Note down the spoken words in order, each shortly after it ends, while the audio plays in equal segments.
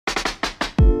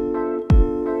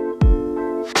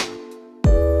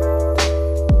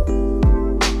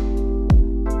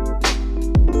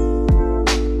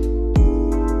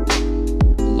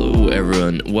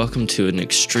welcome to an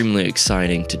extremely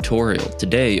exciting tutorial.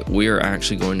 Today we are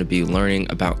actually going to be learning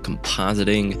about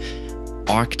compositing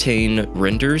Octane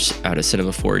renders out of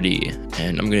Cinema 4D,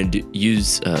 and I'm going to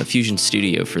use Fusion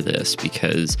Studio for this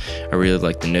because I really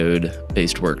like the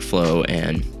node-based workflow,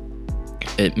 and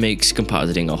it makes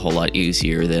compositing a whole lot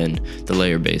easier than the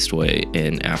layer-based way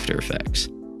in After Effects.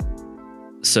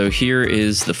 So here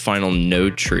is the final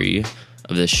node tree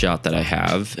of this shot that I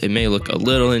have. It may look a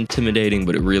little intimidating,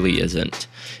 but it really isn't.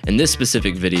 In this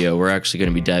specific video, we're actually going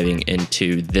to be diving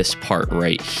into this part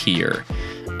right here.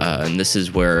 And this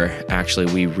is where actually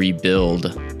we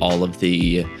rebuild all of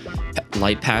the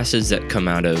light passes that come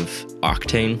out of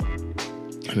Octane.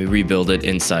 And we rebuild it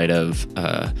inside of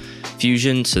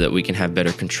Fusion so that we can have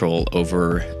better control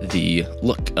over the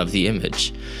look of the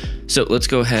image. So let's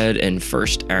go ahead and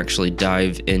first actually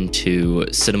dive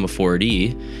into Cinema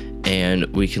 4D, and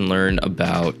we can learn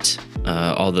about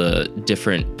all the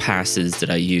different passes that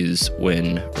I use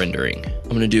when rendering. I'm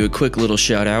going to do a quick little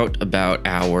shout out about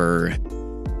our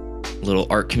little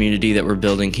art community that we're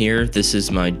building here. This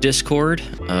is my Discord.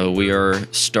 We are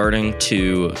starting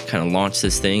to kind of launch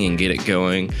this thing and get it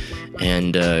going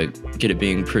and get it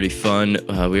being pretty fun.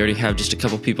 We already have just a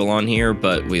couple people on here,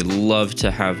 but we love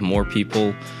to have more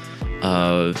people.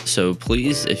 So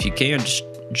please, if you can, just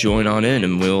join on in,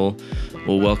 and we'll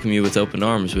welcome you with open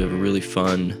arms. We have a really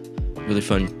fun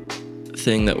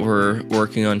thing that we're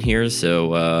working on here.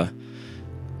 So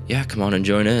yeah, come on and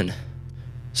join in.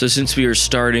 So since we are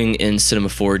starting in Cinema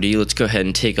 4D, let's go ahead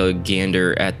and take a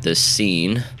gander at this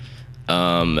scene.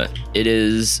 It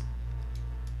is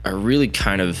a really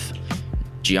kind of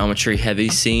geometry heavy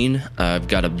scene. I've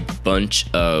got a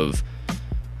bunch of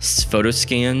photo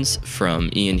scans from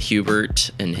Ian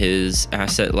Hubert and his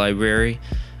asset library.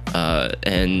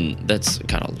 And that's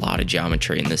got a lot of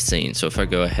geometry in this scene. So if I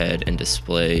go ahead and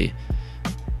display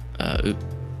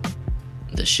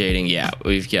the shading, yeah,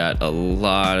 we've got a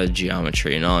lot of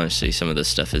geometry, and honestly some of this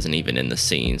stuff isn't even in the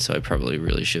scene, so I probably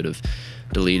really should have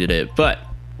deleted it. But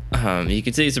you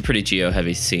can see it's a pretty geo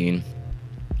heavy scene,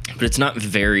 but it's not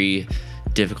very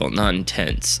difficult, not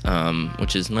intense,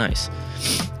 which is nice.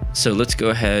 So let's go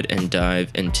ahead and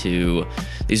dive into,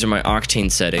 these are my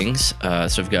Octane settings.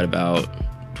 So I've got about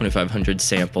 2,500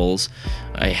 samples.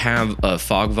 I have a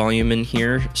fog volume in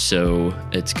here, so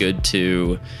it's good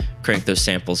to crank those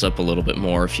samples up a little bit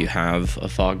more if you have a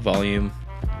fog volume.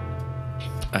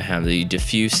 I have the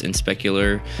diffuse and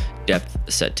specular depth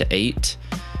set to 8,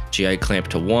 GI clamp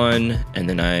to 1, and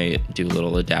then I do a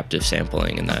little adaptive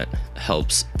sampling, and that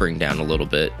helps bring down a little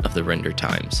bit of the render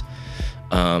times.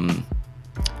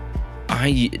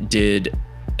 I did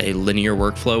a linear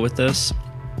workflow with this.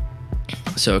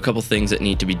 So a couple things that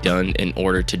need to be done in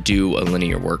order to do a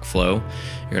linear workflow.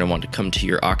 You're going to want to come to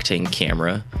your Octane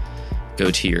camera,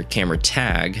 go to your camera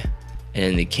tag, and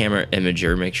in the camera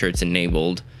imager, make sure it's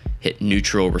enabled, hit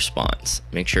neutral response.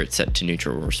 Make sure it's set to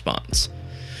neutral response.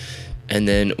 And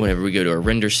then whenever we go to our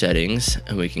render settings,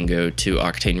 and we can go to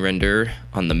Octane render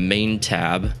on the main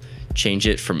tab, change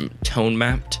it from tone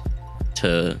mapped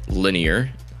to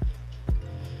linear.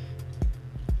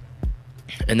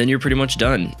 And then you're pretty much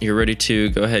done. You're ready to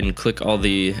go ahead and click all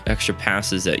the extra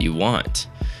passes that you want.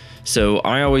 So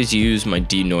I always use my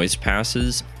denoise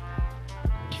passes.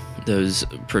 Those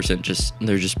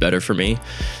they're just better for me.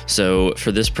 So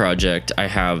for this project, I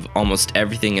have almost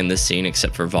everything in this scene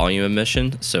except for volume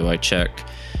emission. So I check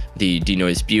the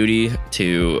denoise beauty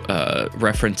to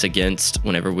reference against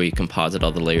whenever we composite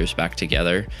all the layers back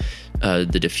together.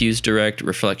 The diffuse direct,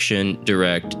 reflection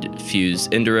direct, diffuse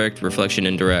indirect, reflection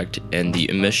indirect, and the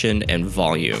emission and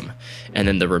volume. And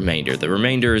then the remainder. The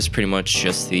remainder is pretty much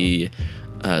just the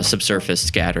subsurface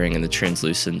scattering and the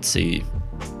translucency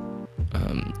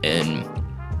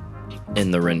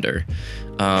in the render.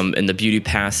 And the beauty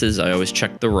passes, I always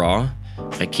check the raw.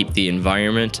 I keep the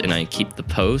environment and I keep the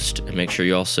post, and make sure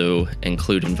you also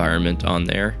include environment on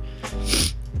there.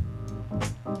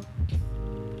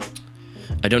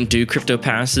 I don't do crypto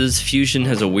passes. Fusion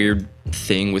has a weird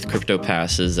thing with crypto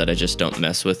passes that I just don't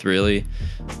mess with really,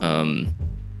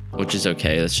 which is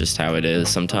okay. That's just how it is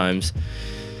sometimes.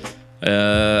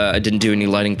 I didn't do any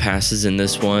lighting passes in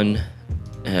this one.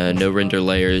 No render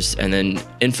layers, and then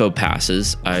info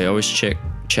passes. I always check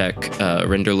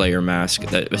render layer mask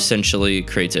that essentially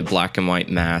creates a black and white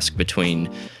mask between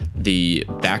the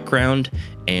background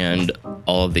and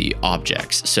all of the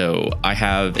objects. So I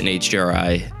have an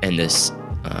HDRI in this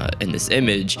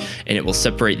image, and it will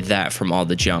separate that from all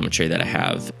the geometry that I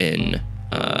have in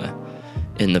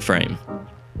the frame.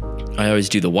 I always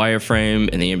do the wireframe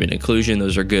and the ambient occlusion.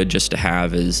 Those are good just to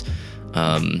have as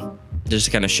just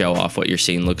to kind of show off what your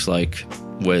scene looks like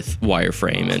with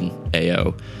wireframe and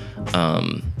AO.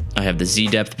 I have the Z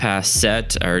depth pass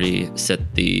set. I already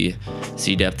set the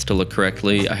Z depth to look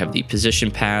correctly. I have the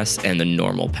position pass and the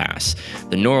normal pass.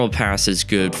 The normal pass is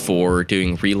good for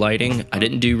doing relighting. I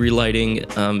didn't do relighting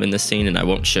in this scene, and I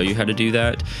won't show you how to do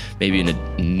that. Maybe in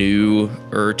a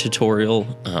newer tutorial,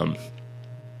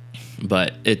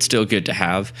 but it's still good to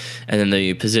have. And then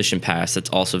the position pass, that's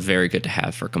also very good to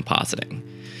have for compositing.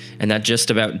 And that just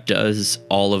about does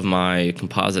all of my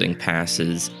compositing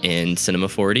passes in Cinema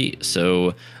 4D.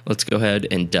 So let's go ahead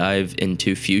and dive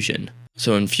into Fusion.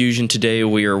 So in Fusion today,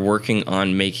 we are working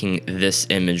on making this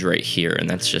image right here, and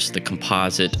that's just the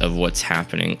composite of what's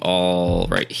happening all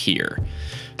right here.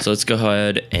 So let's go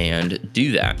ahead and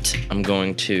do that. I'm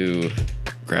going to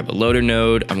grab a loader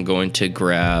node. I'm going to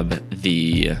grab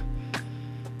the,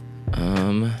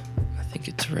 I think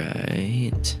it's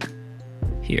right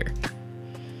here.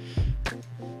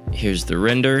 Here's the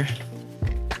render.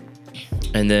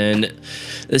 And then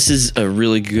this is a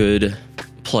really good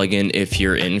plugin if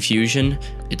you're in Fusion.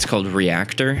 It's called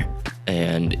Reactor,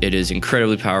 and it is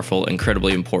incredibly powerful,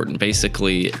 incredibly important.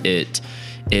 Basically, it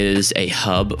is a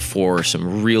hub for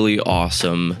some really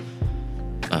awesome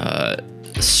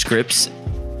scripts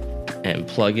and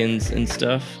plugins and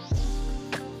stuff.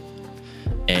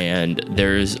 And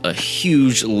there's a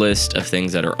huge list of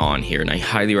things that are on here, and I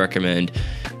highly recommend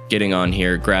getting on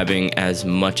here, grabbing as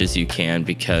much as you can,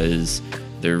 because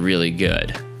they're really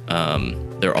good.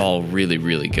 They're all really,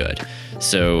 really good.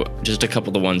 So just a couple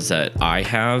of the ones that I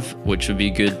have, which would be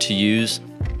good to use.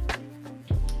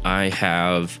 I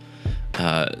have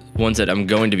ones that I'm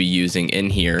going to be using in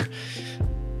here.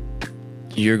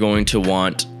 You're going to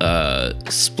want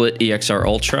Split EXR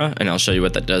Ultra, and I'll show you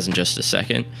what that does in just a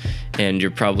second. And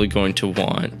you're probably going to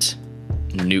want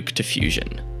Nuke to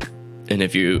Fusion. And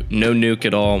if you know Nuke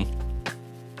at all,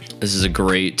 this is a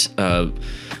great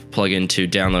plugin to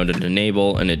download and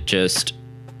enable, and it just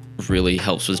really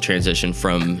helps with transition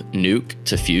from Nuke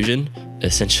to Fusion,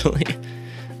 essentially.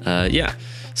 Yeah,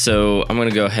 so I'm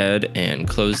gonna go ahead and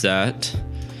close that,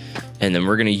 and then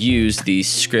we're gonna use the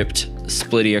script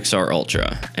Split EXR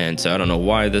Ultra. And so I don't know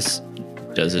why this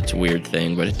does its weird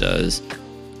thing, but it does.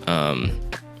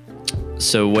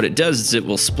 So what it does is it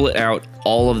will split out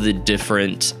all of the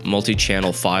different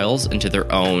multi-channel files into their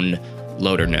own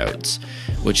loader nodes,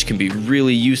 which can be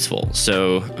really useful.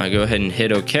 So I go ahead and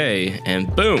hit OK,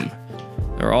 and boom,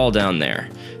 they're all down there.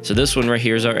 So this one right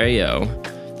here is our AO.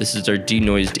 This is our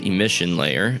denoised emission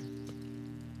layer.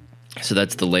 So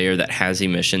that's the layer that has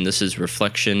emission. This is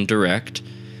reflection direct.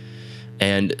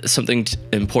 And something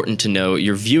important to know,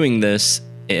 you're viewing this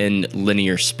in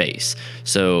linear space.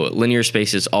 So linear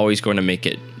space is always going to make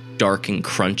it dark and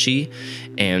crunchy,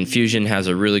 and Fusion has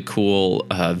a really cool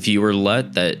viewer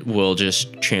LUT that will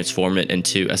just transform it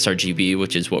into sRGB,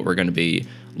 which is what we're going to be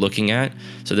looking at.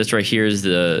 So this right here is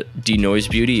the denoise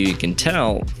beauty. You can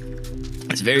tell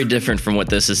it's very different from what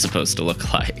this is supposed to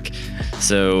look like.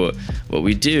 So what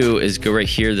we do is go right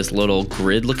here, this little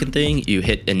grid looking thing, you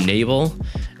hit enable,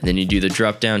 and then you do the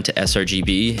drop down to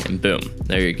sRGB, and boom,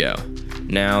 there you go.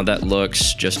 Now that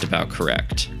looks just about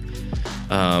correct.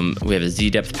 We have a Z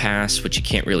depth pass, which you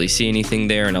can't really see anything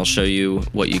there, and I'll show you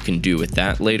what you can do with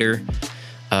that later.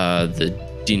 The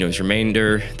denoise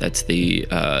remainder, that's the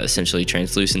essentially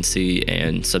translucency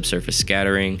and subsurface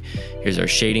scattering. Here's our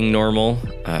shading normal,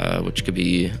 which could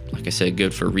be, like I said,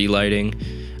 good for relighting.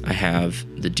 I have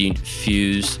the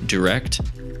diffuse direct.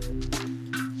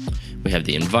 We have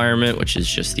the environment, which is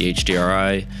just the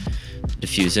HDRI,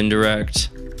 diffuse indirect.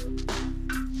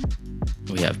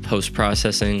 We have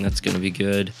post-processing, that's going to be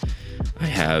good. I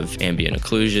have ambient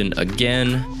occlusion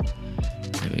again,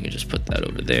 and we can just put that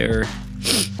over there.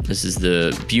 This is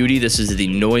the beauty, this is the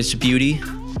noised beauty.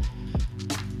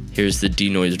 Here's the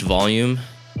denoised volume.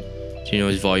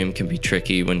 Denoised volume can be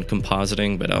tricky when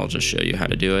compositing, but I'll just show you how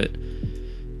to do it.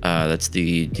 That's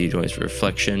the denoised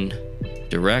reflection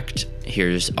direct.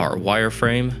 Here's our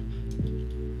wireframe,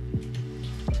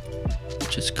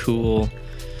 which is cool.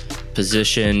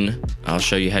 Position, I'll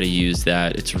show you how to use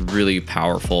that. It's a really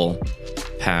powerful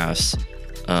pass.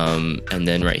 And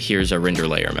then right here's our render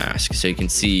layer mask. So you can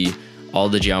see all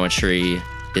the geometry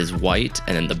is white,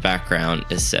 and then the background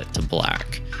is set to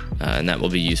black. And that will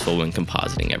be useful when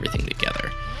compositing everything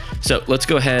together. So let's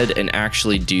go ahead and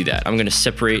actually do that. I'm gonna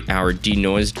separate our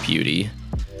denoised beauty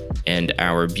and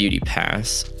our beauty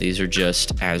pass. These are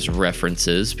just as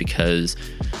references, because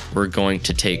we're going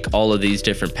to take all of these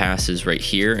different passes right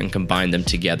here and combine them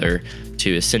together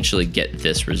to essentially get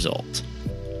this result.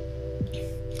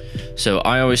 So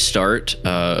I always start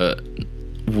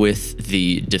with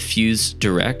the diffuse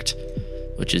direct,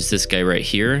 which is this guy right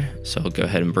here. So I'll go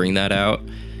ahead and bring that out.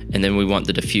 And then we want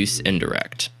the diffuse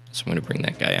indirect. So I'm going to bring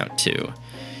that guy out too.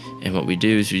 And what we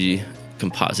do is we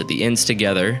composite the ends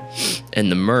together.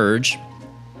 And the merge,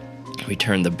 we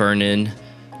turn the burn in.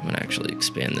 I'm going to actually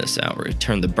expand this out. We're going to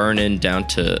turn the burn in down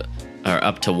to, or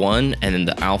up to 1, and then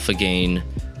the alpha gain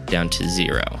down to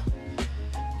 0.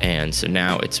 And so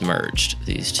now it's merged.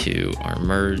 These two are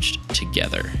merged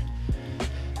together.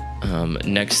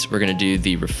 Next, we're going to do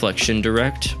the reflection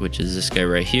direct, which is this guy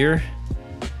right here.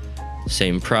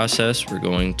 Same process. We're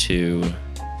going to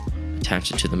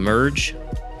attach it to the merge,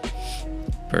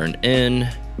 burn in,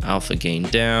 alpha gain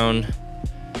down.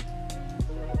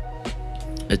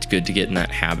 It's good to get in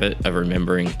that habit of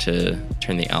remembering to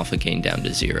turn the alpha gain down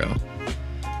to 0.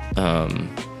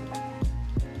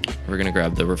 We're going to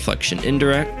grab the reflection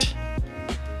indirect.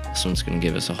 This one's going to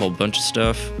give us a whole bunch of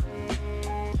stuff.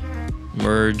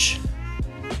 Merge,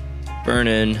 burn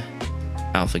in,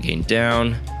 alpha gain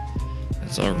down.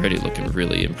 That's already looking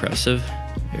really impressive.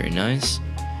 Very nice.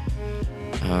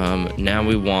 Now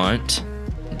we want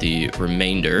the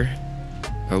remainder.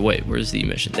 Or wait, where's the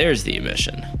emission? There's the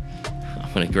emission.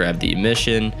 I'm going to grab the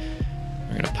emission.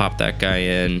 We're going to pop that guy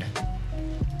in.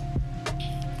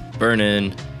 Burn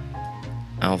in,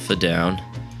 alpha down.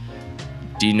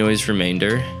 Denoise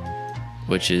remainder,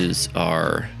 which is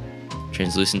our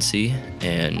translucency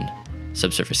and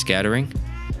subsurface scattering.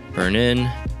 Burn in,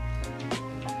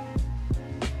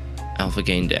 alpha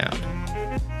gain down.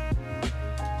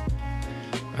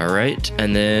 All right,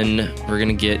 and then we're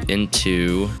gonna get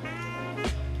into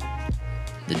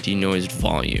the denoised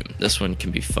volume. This one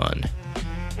can be fun.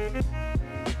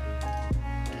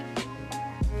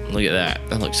 Look at that,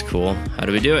 that looks cool. How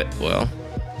do we do it? Well,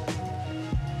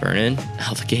 burn in,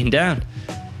 alpha gain down.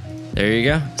 There you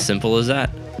go, simple as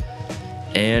that.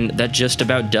 And that just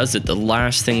about does it. The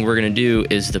last thing we're gonna do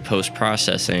is the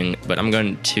post-processing, but I'm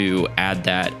going to add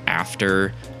that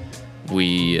after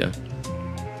we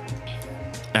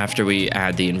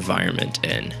add the environment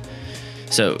in.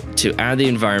 So to add the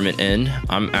environment in,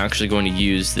 I'm actually going to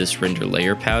use this render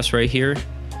layer pass right here,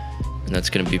 and that's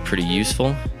gonna be pretty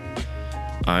useful.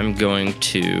 I'm going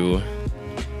to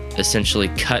essentially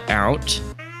cut out,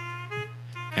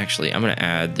 actually I'm gonna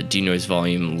add the denoise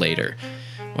volume later.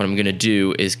 What I'm gonna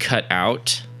do is cut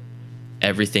out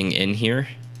everything in here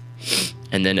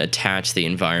and then attach the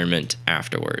environment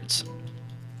afterwards.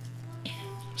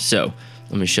 So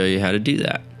let me show you how to do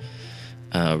that.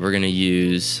 We're gonna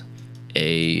use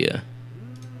a,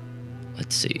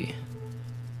 let's see,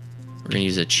 we're gonna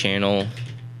use a channel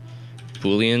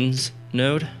booleans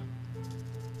node.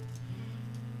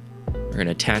 We're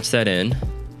gonna attach that in.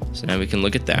 So now we can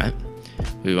look at that.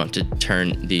 We want to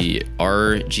turn the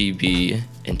RGB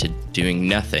into doing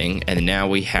nothing, and now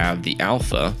we have the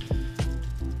alpha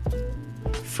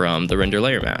from the render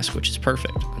layer mask, which is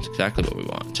perfect. That's exactly what we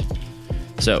want.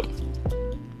 So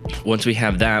once we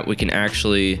have that, we can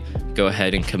actually go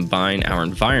ahead and combine our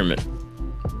environment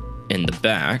in the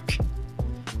back.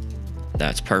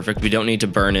 That's perfect. We don't need to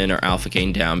burn in or alpha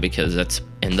gain down because that's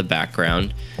in the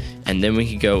background. And then we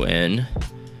can go in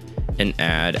and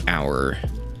add our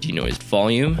denoised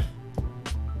volume,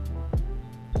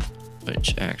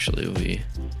 which actually we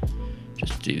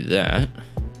just do that.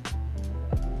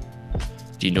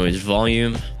 Denoised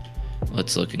volume,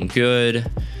 that's looking good.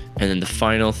 And then the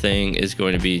final thing is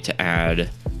going to be to add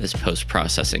this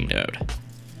post-processing node.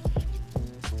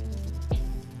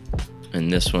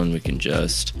 And this one we can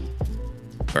just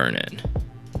burn in.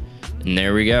 And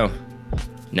there we go.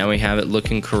 Now we have it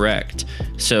looking correct.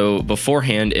 So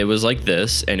beforehand it was like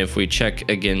this, and if we check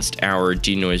against our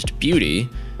denoised beauty,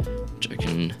 which I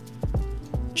can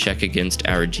check against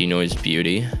our denoised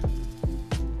beauty,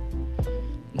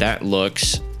 that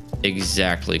looks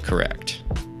exactly correct.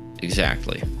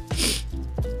 Exactly.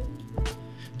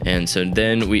 And so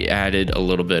then we added a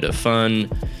little bit of fun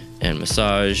and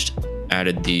massaged,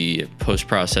 added the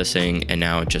post-processing, and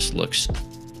now it just looks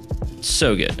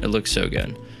so good. It looks so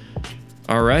good.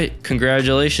 All right,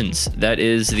 congratulations. That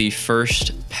is the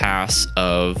first pass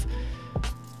of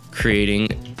creating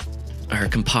or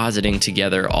compositing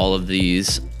together all of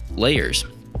these layers.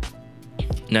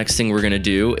 Next thing we're gonna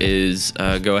do is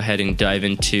go ahead and dive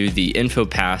into the info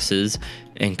passes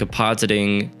and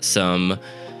compositing some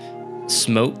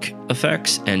smoke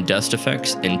effects and dust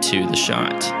effects into the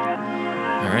shot.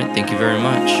 All right, thank you very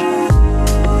much.